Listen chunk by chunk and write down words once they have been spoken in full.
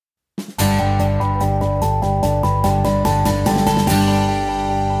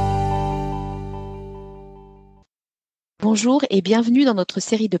Bonjour et bienvenue dans notre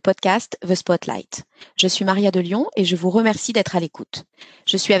série de podcasts The Spotlight. Je suis Maria de Lyon et je vous remercie d'être à l'écoute.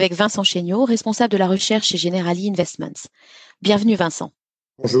 Je suis avec Vincent Chaigneau, responsable de la recherche chez Generali Investments. Bienvenue Vincent.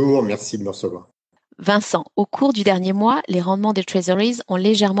 Bonjour, merci de me recevoir. Vincent, au cours du dernier mois, les rendements des treasuries ont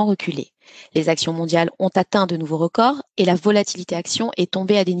légèrement reculé. Les actions mondiales ont atteint de nouveaux records et la volatilité action est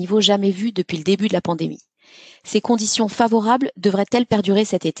tombée à des niveaux jamais vus depuis le début de la pandémie. Ces conditions favorables devraient-elles perdurer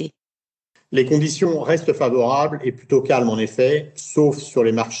cet été ? Les conditions restent favorables et plutôt calmes en effet, sauf sur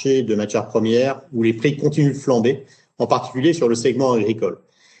les marchés de matières premières où les prix continuent de flamber, en particulier sur le segment agricole.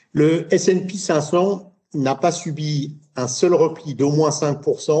 Le S&P 500 n'a pas subi un seul repli d'au moins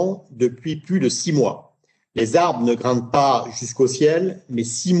 5% depuis plus de 6 mois. Les arbres ne grimpent pas jusqu'au ciel, mais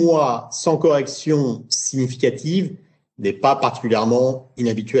 6 mois sans correction significative n'est pas particulièrement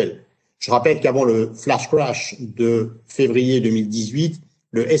inhabituel. Je rappelle qu'avant le flash crash de février 2018,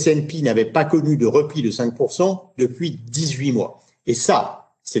 le S&P n'avait pas connu de repli de 5% depuis 18 mois. Et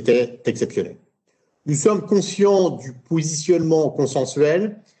ça, c'était exceptionnel. Nous sommes conscients du positionnement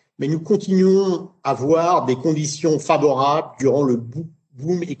consensuel, mais nous continuons à voir des conditions favorables durant le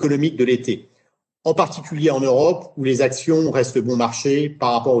boom économique de l'été, en particulier en Europe où les actions restent bon marché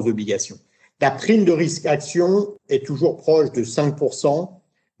par rapport aux obligations. La prime de risque action est toujours proche de 5%,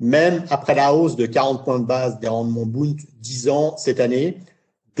 même après la hausse de 40 points de base des rendements Bund 10 ans cette année,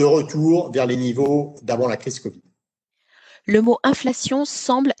 de retour vers les niveaux d'avant la crise Covid. Le mot inflation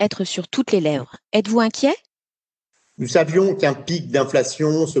semble être sur toutes les lèvres. Êtes-vous inquiet ? Nous savions qu'un pic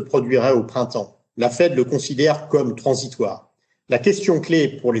d'inflation se produirait au printemps. La Fed le considère comme transitoire. La question clé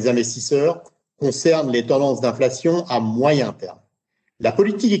pour les investisseurs concerne les tendances d'inflation à moyen terme. La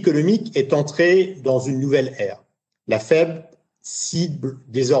politique économique est entrée dans une nouvelle ère. La Fed cible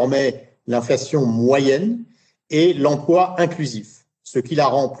désormais l'inflation moyenne et l'emploi inclusif, ce qui la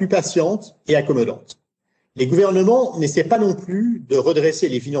rend plus patiente et accommodante. Les gouvernements n'essaient pas non plus de redresser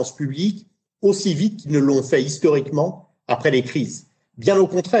les finances publiques aussi vite qu'ils ne l'ont fait historiquement après les crises. Bien au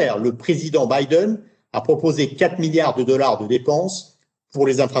contraire, le président Biden a proposé 4 milliards de dollars de dépenses pour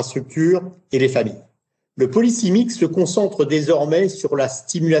les infrastructures et les familles. Le policy mix se concentre désormais sur la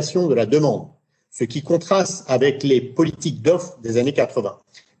stimulation de la demande, ce qui contraste avec les politiques d'offre des années 80.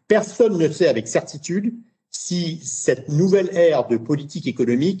 Personne ne sait avec certitude si cette nouvelle ère de politique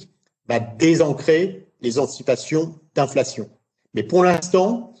économique va désancrer les anticipations d'inflation. Mais pour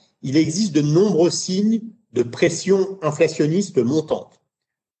l'instant, il existe de nombreux signes de pression inflationniste montante.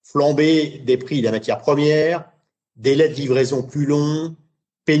 Flambée des prix de la matière première, délais de livraison plus longs,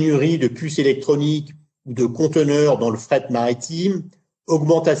 pénurie de puces électroniques ou de conteneurs dans le fret maritime,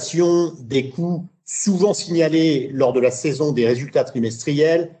 augmentation des coûts souvent signalés lors de la saison des résultats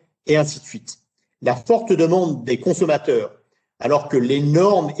trimestriels, et ainsi de suite. La forte demande des consommateurs, alors que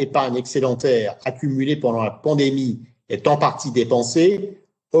l'énorme épargne excédentaire accumulée pendant la pandémie est en partie dépensée,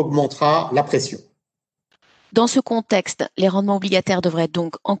 augmentera la pression. Dans ce contexte, les rendements obligataires devraient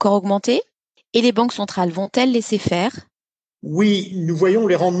donc encore augmenter et les banques centrales vont-elles laisser faire ? Oui, nous voyons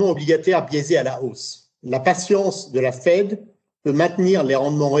les rendements obligataires biaisés à la hausse. La patience de la Fed peut maintenir les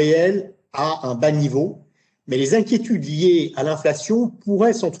rendements réels à un bas niveau, mais les inquiétudes liées à l'inflation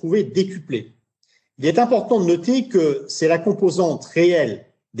pourraient s'en trouver décuplées. Il est important de noter que c'est la composante réelle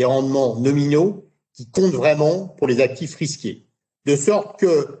des rendements nominaux qui compte vraiment pour les actifs risqués. De sorte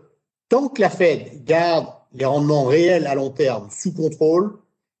que tant que la Fed garde les rendements réels à long terme sous contrôle,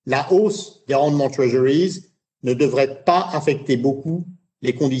 la hausse des rendements Treasuries ne devrait pas affecter beaucoup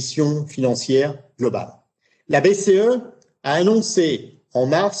les conditions financières globales. La BCE a annoncé en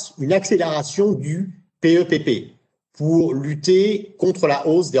mars une accélération du PEPP pour lutter contre la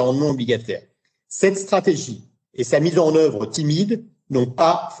hausse des rendements obligataires. Cette stratégie et sa mise en œuvre timide n'ont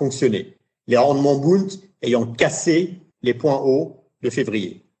pas fonctionné, les rendements Bund ayant cassé les points hauts de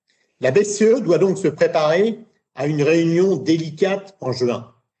février. La BCE doit donc se préparer à une réunion délicate en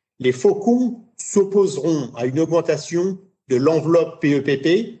juin. Les faucons s'opposeront à une augmentation de l'enveloppe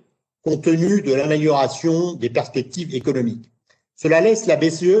PEPP compte tenu de l'amélioration des perspectives économiques. Cela laisse la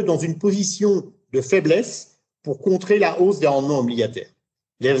BCE dans une position de faiblesse pour contrer la hausse des rendements obligataires.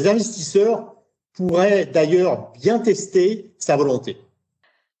 Les investisseurs pourraient d'ailleurs bien tester sa volonté.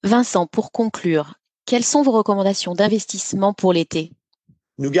 Vincent, pour conclure, quelles sont vos recommandations d'investissement pour l'été ?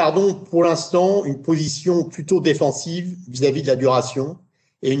 Nous gardons pour l'instant une position plutôt défensive vis-à-vis de la duration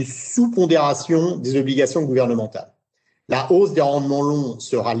et une sous-pondération des obligations gouvernementales. La hausse des rendements longs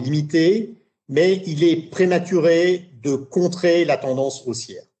sera limitée, mais il est prématuré de contrer la tendance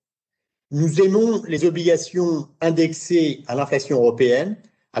haussière. Nous aimons les obligations indexées à l'inflation européenne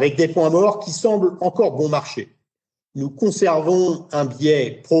avec des points morts qui semblent encore bon marché. Nous conservons un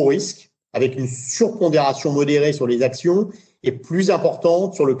biais pro-risque avec une surpondération modérée sur les actions et plus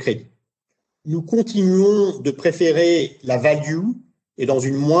importante sur le crédit. Nous continuons de préférer la value et dans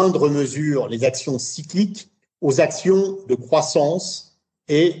une moindre mesure les actions cycliques aux actions de croissance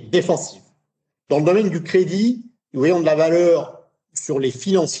et défensives. Dans le domaine du crédit, nous voyons de la valeur sur les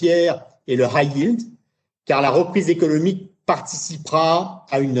financières et le high yield, car la reprise économique participera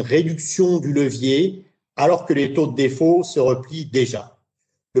à une réduction du levier alors que les taux de défaut se replient déjà.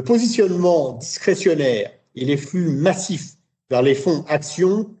 Le positionnement discrétionnaire et les flux massifs vers les fonds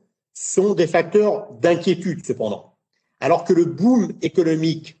actions sont des facteurs d'inquiétude cependant. Alors que le boom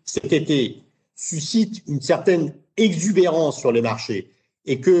économique cet été suscite une certaine exubérance sur les marchés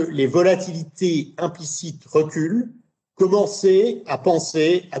et que les volatilités implicites reculent, commencez à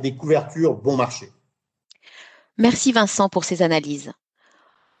penser à des couvertures bon marché. Merci Vincent pour ces analyses.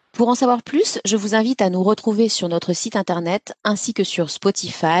 Pour en savoir plus, je vous invite à nous retrouver sur notre site internet ainsi que sur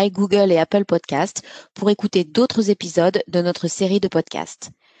Spotify, Google et Apple Podcasts pour écouter d'autres épisodes de notre série de podcasts.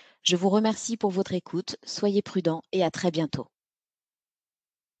 Je vous remercie pour votre écoute, soyez prudents et à très bientôt.